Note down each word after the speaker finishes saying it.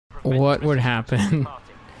What would happen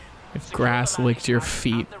if grass licked your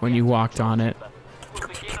feet when you walked on it?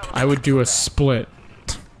 I would do a split.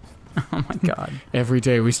 Oh my god. Every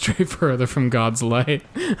day we stray further from God's light.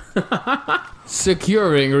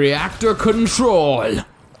 Securing reactor control.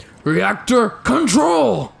 Reactor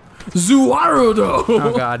control. Zuarudo.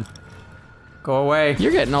 Oh god. Go away.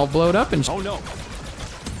 You're getting all blowed up and. Oh no.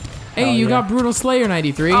 Hey, you got Brutal Slayer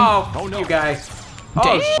 93. Oh no, you guys.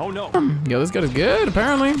 Damn. Oh no. Yo, this guy is good.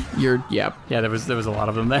 Apparently, yep. Yeah, there was a lot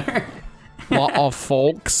of them there. Lot of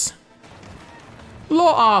folks.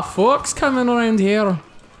 Lot of folks coming around here.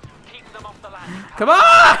 Come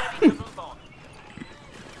on!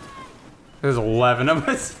 There's 11 of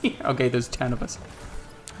us. Okay, there's 10 of us.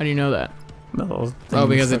 How do you know that? Oh,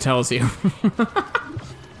 because it tells you.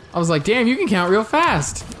 I was like, damn, you can count real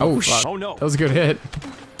fast. Oh, shit. Oh no. That was a good hit.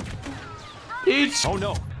 Each. Oh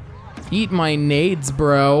no. Eat my nades,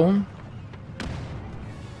 bro.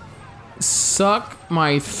 Suck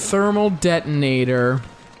my thermal detonator.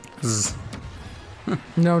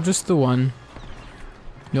 No, just the one.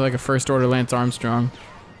 You're like a first order Lance Armstrong.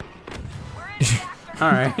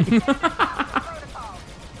 All right.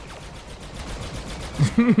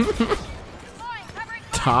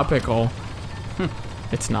 Topical.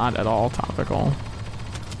 It's not at all topical.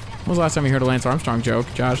 When was the last time you heard a Lance Armstrong joke,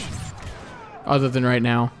 Josh? Other than right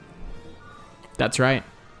now. That's right.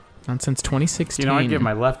 Not since 2016. You know, I'd give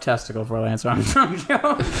my left testicle for a Lance Armstrong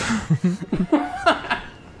joke.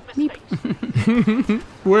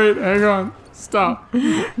 Wait, hang on. Stop.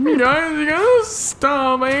 Guys, you gotta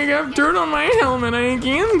stop. I got dirt on my helmet. I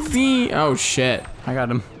can't see. Oh, shit. I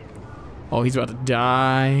got him. Oh, he's about to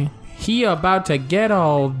die. He about to get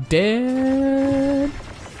all dead.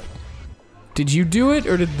 Did you do it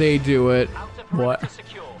or did they do it? What?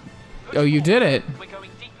 Oh, you did it.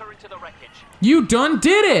 You done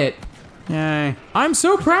did it. Yay. I'm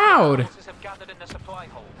so proud.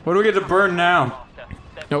 What do we get to burn now?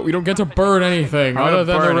 No, we don't get to burn anything other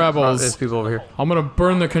than the rebels. There's people over here. I'm gonna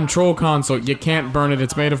burn the control console. You can't burn it.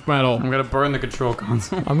 It's made of metal. I'm gonna burn the control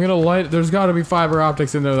console. I'm gonna light. There's gotta be fiber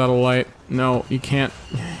optics in there that'll light. No, you can't.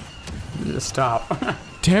 Just stop.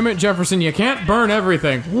 Damn it, Jefferson. You can't burn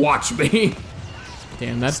everything. Watch me.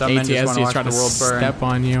 Damn, that Some men just wanna ATSD is watch trying to the world burn. step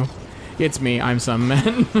on you. It's me. I'm some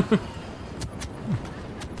men.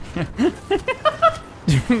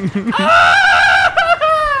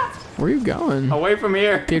 Where are you going? Away from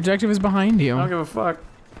here. The objective is behind you. I don't give a fuck.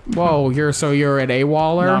 Whoa, you're at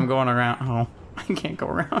AWOLer? No, I'm going around. Oh, I can't go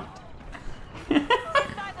around.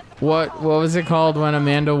 What was it called when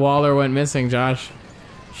Amanda Waller went missing, Josh?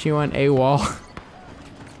 She went AWOL.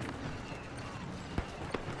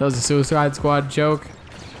 That was a Suicide Squad joke.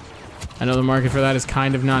 I know the market for that is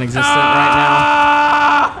kind of non-existent right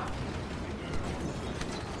now.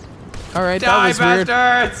 All right, that was weird.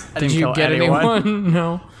 Bastards! Did you get anyone?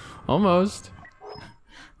 No. Almost.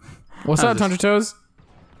 What's up, Tundra Toes?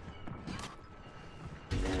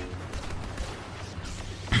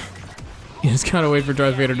 You just gotta wait for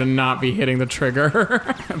Darth Vader to not be hitting the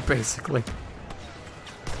trigger. Basically.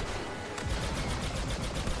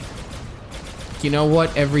 You know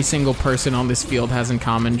what every single person on this field has in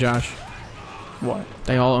common, Josh? What?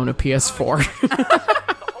 They all own a PS4.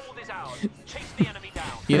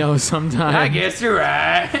 You know, sometimes... I guess you're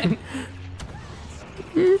right.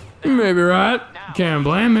 You may be right. Can't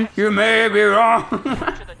blame me. You may be wrong.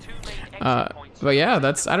 But yeah,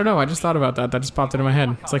 that's... I don't know. I just thought about that. That just popped into my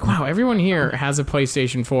head. It's like, wow, everyone here has a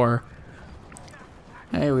PlayStation 4.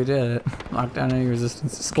 Hey, we did it. Lockdown any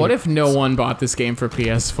resistance escape. What if no one bought this game for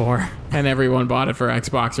PS4 and everyone bought it for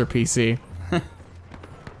Xbox or PC?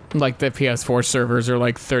 Like the PS4 servers are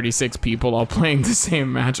like 36 people all playing the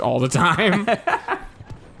same match all the time.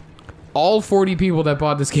 All 40 people that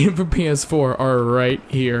bought this game for PS4 are right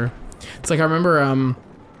here. It's like I remember,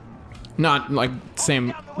 not like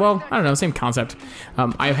same, well, I don't know, same concept.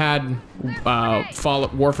 I had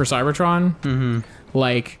War for Cybertron,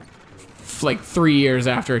 like 3 years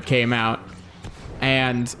after it came out,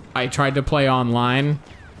 and I tried to play online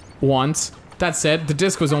once. That said, the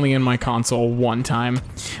disc was only in my console one time.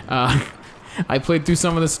 I played through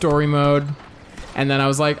some of the story mode, and then I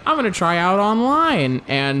was like, I'm gonna try out online,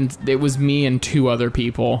 and it was me and 2 other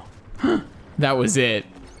people. That was it.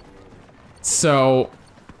 So,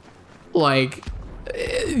 like,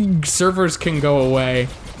 servers can go away.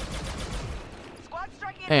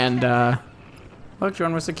 And, Look,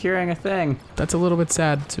 John, we're securing a thing. that's a little bit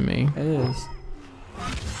sad to me. It is.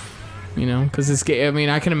 You know, because this game, I mean,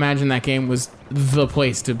 I can imagine that game was the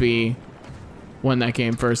place to be when that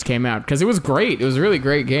game first came out. Because it was great. It was a really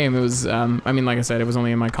great game. It was, I mean, like I said, it was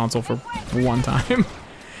only in my console for one time.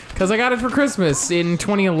 Because I got it for Christmas in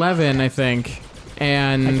 2011, I think.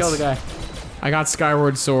 And I killed the guy. I got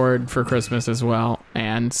Skyward Sword for Christmas as well.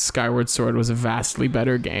 And Skyward Sword was a vastly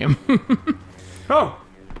better game. Oh!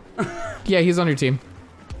 Yeah, he's on your team.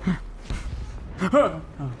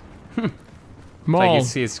 Maul. Like you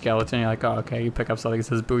see a skeleton, you're like, oh, okay. You pick up something that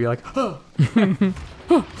says boo, you're like, oh.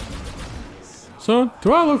 Son,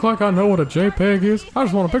 do I look like I know what a JPEG is? I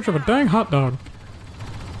just want a picture of a dang hot dog.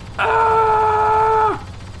 Ah!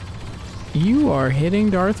 You are hitting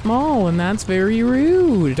Darth Maul, and that's very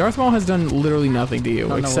rude. Darth Maul has done literally nothing to you, Don't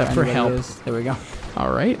know except where for anybody help. is. There we go.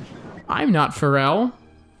 All right. I'm not Pharrell.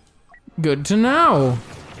 Good to know.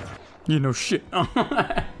 You know shit.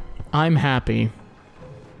 I'm happy.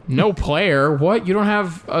 No player? What? You don't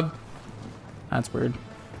have a... That's weird.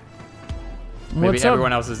 What's Maybe up,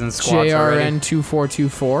 everyone else is in squats already.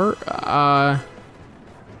 JRN2424,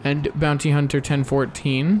 and Bounty Hunter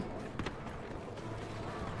 1014.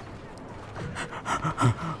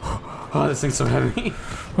 Oh, this thing's so heavy.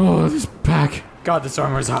 Oh, this back. God, this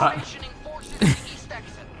armor's hot.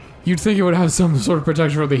 You'd think it would have some sort of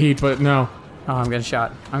protection from the heat, but no. Oh, I'm getting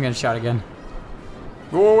shot. I'm getting shot again.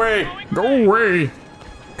 Go away! Go away!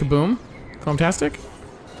 Kaboom. Fantastic.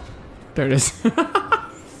 There it is. I'm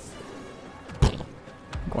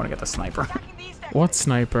going to get the sniper. What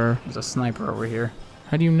sniper? There's a sniper over here.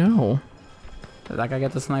 How do you know? Did that guy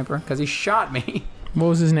get the sniper? Because he shot me. What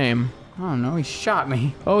was his name? I don't know, he shot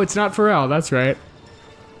me. Oh, it's not Pharrell, that's right.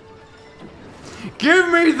 Give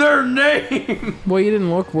me their name! Well, you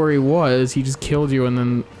didn't look where he was, he just killed you and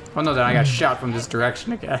then... Oh no, then I got shot from this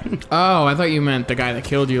direction again. Oh, I thought you meant the guy that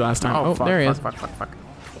killed you last time. Oh, fuck, there he is. fuck, fuck, fuck, fuck.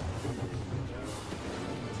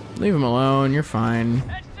 Leave him alone, you're fine.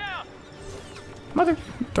 Mother.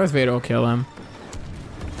 Darth Vader will kill him.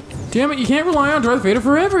 Damn it, you can't rely on Darth Vader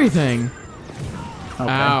for everything!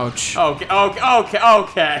 Okay. Ouch. Okay,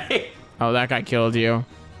 okay. Oh, that guy killed you.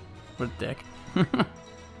 What a dick.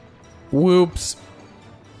 Whoops.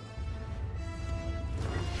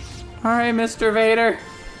 Alright, Mr. Vader.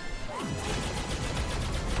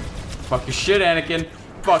 Fuck your shit, Anakin.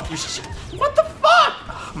 Fuck your shit. What the fuck?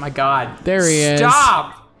 Oh my god. There he is.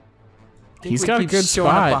 Stop! He's got a good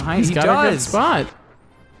spot. He's got a good spot.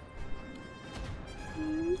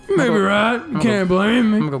 Maybe right. Can't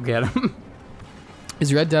blame me. I'm gonna go get him.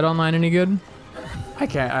 Is Red Dead Online any good? I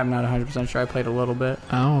can't. I'm not 100% sure. I played a little bit.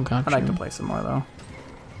 Oh, gotcha. I'd like to play some more though.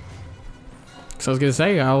 So I was gonna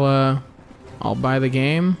say I'll buy the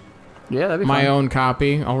game, Yeah, that'd be my fun. own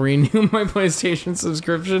copy. I'll renew my PlayStation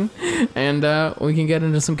subscription, and we can get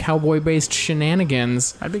into some cowboy-based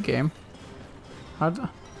shenanigans. I'd be game.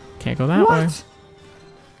 Can't go that way. What?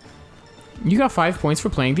 You got 5 points for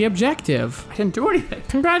playing the objective. I didn't do anything.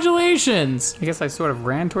 Congratulations! I guess I sort of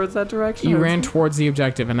ran towards that direction. You ran towards the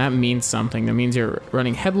objective, and that means something. That means you're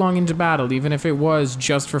running headlong into battle, even if it was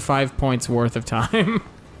just for 5 points worth of time.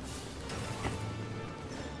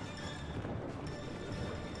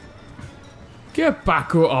 Get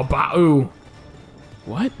back out of battle.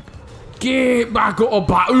 What? Get back out of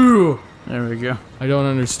battle. There we go. I don't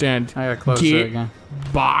understand. I got closer Get again.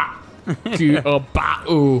 back to a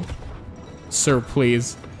battle. Sir,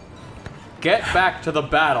 please. Get back to the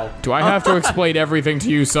battle. Do I have to explain everything to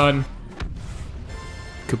you, son?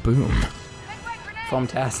 Kaboom.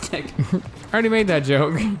 Fantastic. I already made that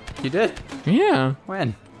joke. You did? Yeah.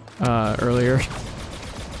 When? Earlier.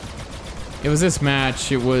 It was this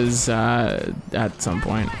match. It was, at some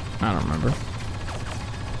point. I don't remember.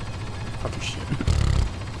 Fuck your shit.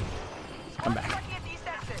 Come back.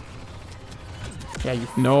 Yeah, you.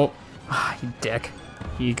 Nope. Ah, you dick.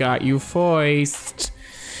 He got you foist.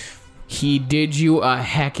 He did you a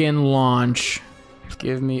heckin' launch.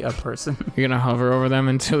 Give me a person. You're gonna hover over them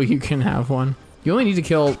until you can have one. You only need to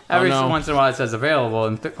kill. Every oh, no. once in a while it says available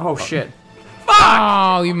and oh shit.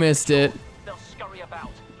 Oh, you missed it. They'll scurry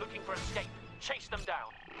about, looking for escape. Chase them down.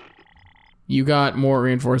 You got more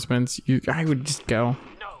reinforcements. I would just go.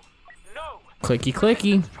 No. Clicky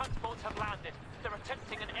clicky. Transports have landed. They're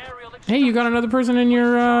attempting an aerial Hey, you got another person in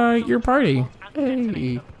your party. Hey.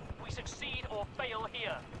 Hey. We succeed or fail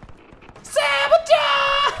here.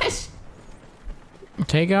 Sabotage!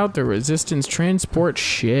 Take out the resistance transport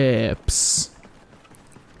ships.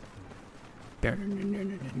 Ow!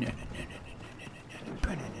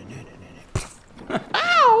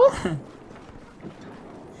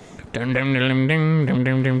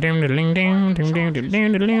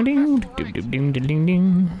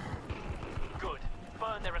 Good.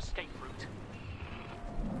 Burn their escape route.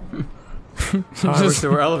 I wish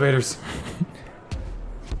there were elevators.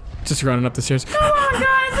 Just running up the stairs. Come on,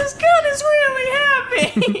 guys, this gun is really heavy.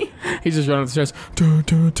 me! He's just running up the stairs.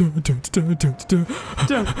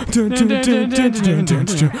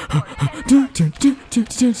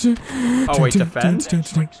 Oh, wait, defend?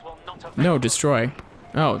 No, destroy.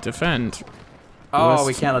 Oh, defend. Oh,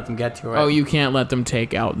 we can't let them get to it. Oh, you can't let them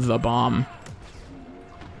take out the bomb.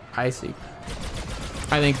 I see.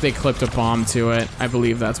 I think they clipped a bomb to it. I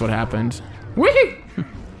believe that's what happened. Whee!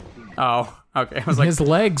 Oh, okay. I was like, His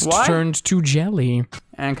legs what? turned to jelly.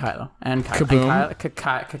 And Kylo. And Kylo. Kaboom.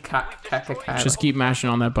 And Kylo. Just keep mashing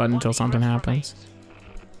on that button until something happens.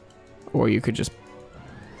 Or you could just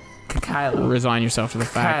Kylo. resign yourself to the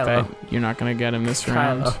fact Kylo. that you're not going to get him this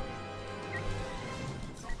round. Kylo.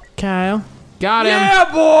 Kyle. Got him.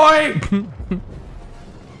 Yeah, boy!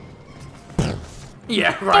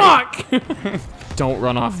 Yeah, right. Fuck! Don't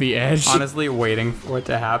run off the edge. Honestly, waiting for it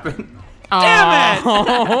to happen. Damn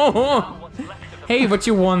it! Hey, but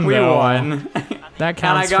you won, We though. won. That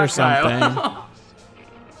counts got for something. Kylo.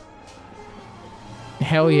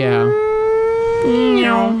 Hell yeah.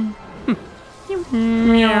 Meow.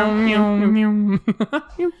 Meow, meow, meow.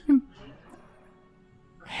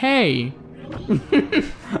 Hey.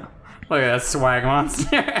 Look at that swag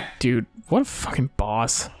monster. Dude, what a fucking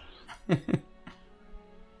boss.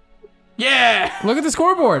 Yeah! Look at the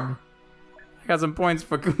scoreboard. I got some points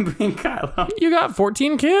for being Kylo. You got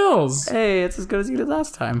 14 kills. Hey, it's as good as you did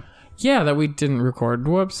last time. Yeah, that we didn't record.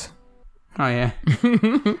 Whoops. Oh, yeah.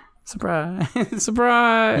 Surprise.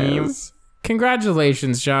 Surprise.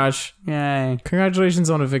 Congratulations, Josh. Yay. Congratulations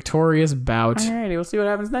on a victorious bout. Alrighty, we'll see what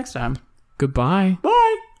happens next time. Goodbye. Bye!